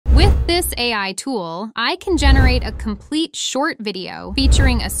With this AI tool, I can generate a complete short video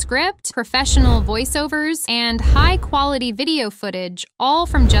featuring a script, professional voiceovers, and high-quality video footage, all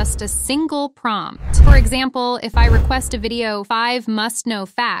from just a single prompt. For example, if I request a video 5 must-know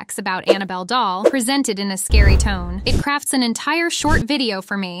facts about Annabelle doll, presented in a scary tone, it crafts an entire short video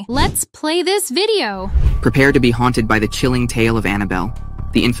for me. Let's play this video! Prepare to be haunted by the chilling tale of Annabelle,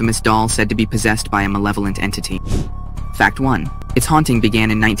 the infamous doll said to be possessed by a malevolent entity. Fact 1. Its haunting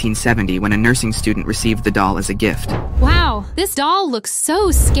began in 1970 when a nursing student received the doll as a gift. Wow, this doll looks so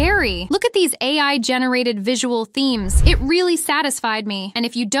scary. Look at these AI-generated visual themes. It really satisfied me. And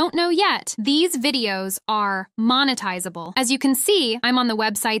if you don't know yet, these videos are monetizable. As you can see, I'm on the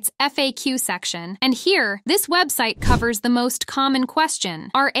website's FAQ section. And here, this website covers the most common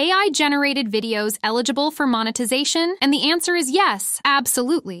question. Are AI-generated videos eligible for monetization? And the answer is yes,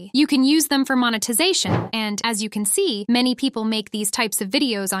 absolutely. You can use them for monetization. And as you can see, many people make these types of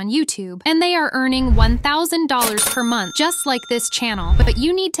videos on YouTube, and they are earning $1,000 per month, just like this channel. But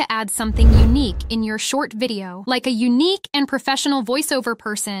you need to add something unique in your short video, like a unique and professional voiceover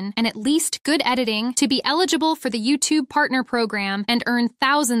person, and at least good editing to be eligible for the YouTube Partner Program and earn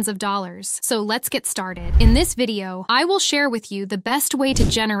thousands of dollars. So let's get started. In this video, I will share with you the best way to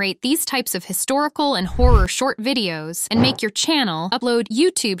generate these types of historical and horror short videos and make your channel upload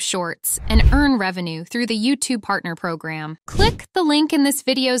YouTube shorts and earn revenue through the YouTube Partner Program. Click the link in this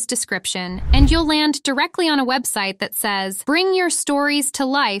video's description, and you'll land directly on a website that says, "Bring your stories to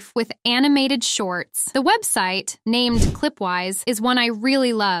life with animated shorts." The website, named Clipwise, is one I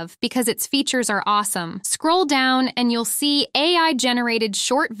really love because its features are awesome. Scroll down and you'll see AI-generated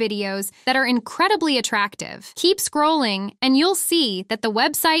short videos that are incredibly attractive. Keep scrolling and you'll see that the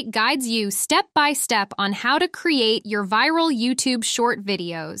website guides you step by step on how to create your viral YouTube short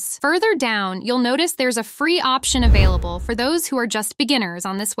videos. Further down, you'll notice there's a free option available for those who are just beginners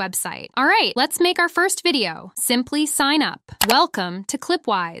on this website. All right, let's make our first video. Simply sign up. Welcome to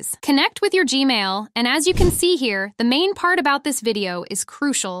Clipwise. Connect with your Gmail, and as you can see here, the main part about this video is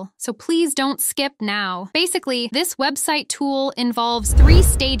crucial, so please don't skip now. Basically, this website tool involves 3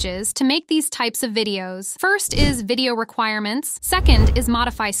 stages to make these types of videos. First is video requirements, second is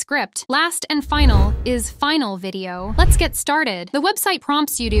modify script, last and final is final video. Let's get started. The website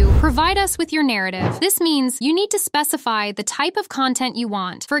prompts you to provide us with your narrative. This means you need to specify the type of content you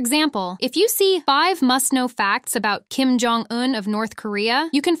want. For example, if you see 5 must-know facts about Kim Jong-un of North Korea,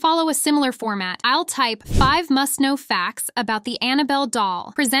 you can follow a similar format. I'll type 5 must-know facts about the Annabelle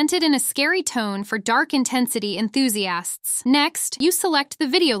doll, presented in a scary tone for dark intensity enthusiasts. Next, you select the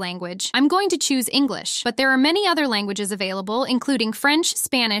video language. I'm going to choose English, but there are many other languages available, including French,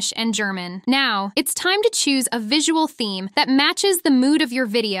 Spanish, and German. Now, it's time to choose a visual theme that matches the mood of your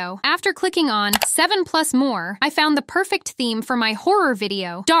video. After clicking on 7+ more, I found the perfect theme for my horror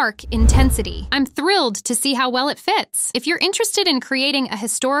video, Dark Intensity. I'm thrilled to see how well it fits. If you're interested in creating a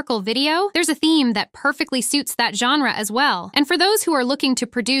historical video, there's a theme that perfectly suits that genre as well. And for those who are looking to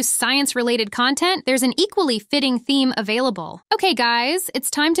produce science-related content, there's an equally fitting theme available. Okay guys, it's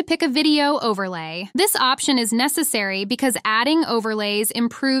time to pick a video overlay. This option is necessary because adding overlays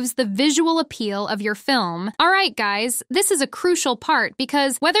improves the visual appeal of your film. Alright guys, this is a crucial part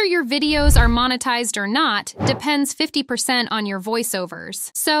because whether your videos are monetized or not depends 50% on your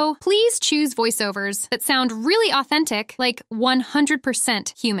voiceovers. So please choose voiceovers that sound really authentic, like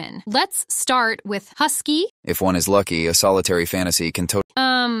 100% human. Let's start with Husky. If one is lucky, a solitary fantasy can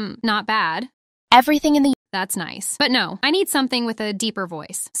Not bad. Everything in the That's nice. But no, I need something with a deeper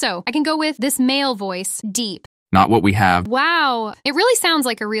voice. So I can go with this male voice, deep. Not what we have. Wow, it really sounds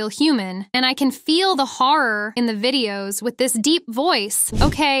like a real human, and I can feel the horror in the videos with this deep voice.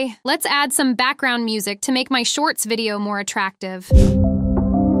 Okay, let's add some background music to make my shorts video more attractive.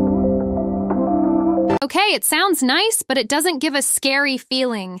 Okay, it sounds nice, but it doesn't give a scary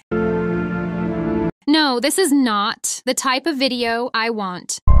feeling. No, this is not the type of video I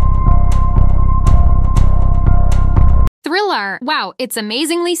want. Thriller. Wow, it's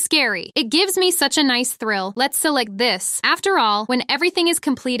amazingly scary. It gives me such a nice thrill. Let's select this. After all, when everything is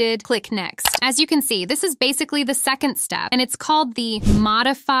completed, click Next. As you can see, this is basically the second step, and it's called the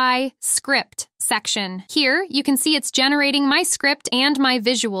Modify Script section. Here, you can see it's generating my script and my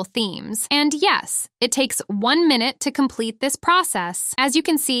visual themes. And yes, it takes 1 minute to complete this process. As you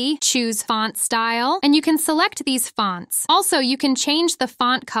can see, choose font style, and you can select these fonts. Also, you can change the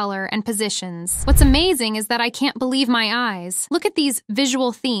font color and positions. What's amazing is that I can't believe my eyes. Look at these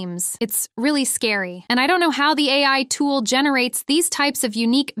visual themes. It's really scary. And I don't know how the AI tool generates these types of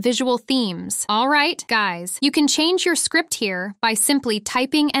unique visual themes. All right, guys, you can change your script here by simply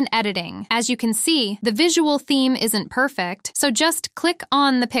typing and editing. As you can can see, the visual theme isn't perfect, so just click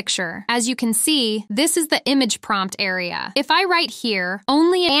on the picture. As you can see, this is the image prompt area. If I write here,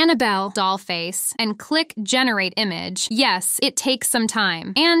 only Annabelle doll face, and click Generate Image, yes, it takes some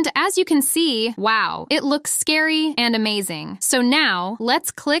time. And as you can see, wow, it looks scary and amazing. So now, let's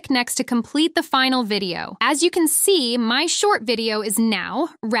click next to complete the final video. As you can see, my short video is now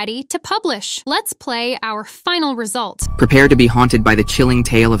ready to publish. Let's play our final result. Prepare to be haunted by the chilling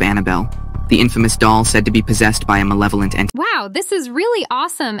tale of Annabelle, the infamous doll said to be possessed by a malevolent entity. Wow, this is really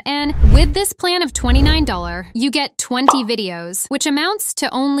awesome, and with this plan of $29, you get 20 videos, which amounts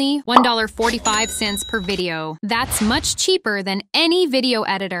to only $1.45 per video. That's much cheaper than any video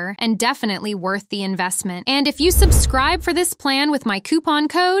editor and definitely worth the investment. And if you subscribe for this plan with my coupon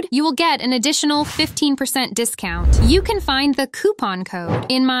code, you will get an additional 15% discount. You can find the coupon code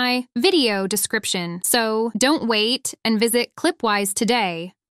in my video description, so don't wait and visit Clipwise today.